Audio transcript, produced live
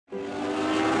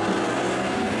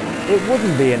It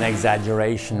wouldn't be an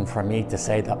exaggeration for me to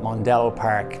say that Mondello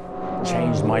Park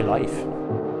changed my life.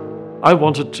 I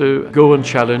wanted to go and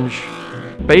challenge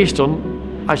based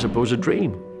on, I suppose, a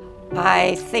dream.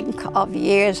 I think of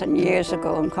years and years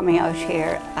ago and coming out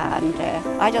here, and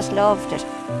I just loved it.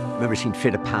 I remember seeing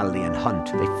Fittipaldi and Hunt.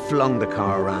 They flung the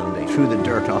car around, they threw the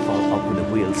dirt off up with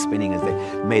the wheels spinning as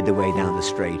they made their way down the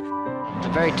straight. It's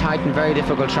a very tight and very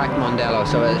difficult track, Mondello,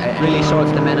 so it really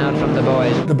sorts the men out from the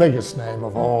boys. The biggest name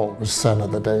of all was Senna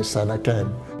the day Senna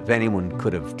came. If anyone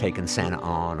could have taken Senna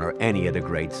on, or any of the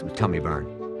greats, it was Tommy Byrne.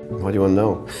 What do you want to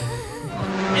know?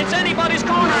 It's anybody's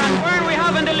corner, and Byrne we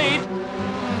have in the lead.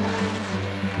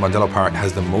 Mondello Park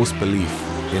has the most belief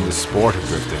in the sport of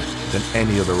drifting than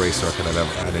any other race circuit I've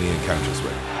ever had any encounters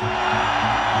with.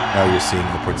 Now you're seeing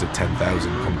upwards of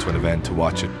 10,000 come to an event to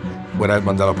watch it. Without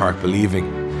Mondello Park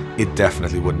believing, it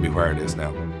definitely wouldn't be where it is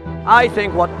now. I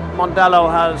think what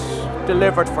Mondello has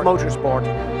delivered for motorsport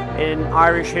in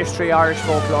Irish history, Irish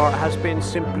folklore, has been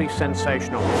simply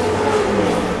sensational.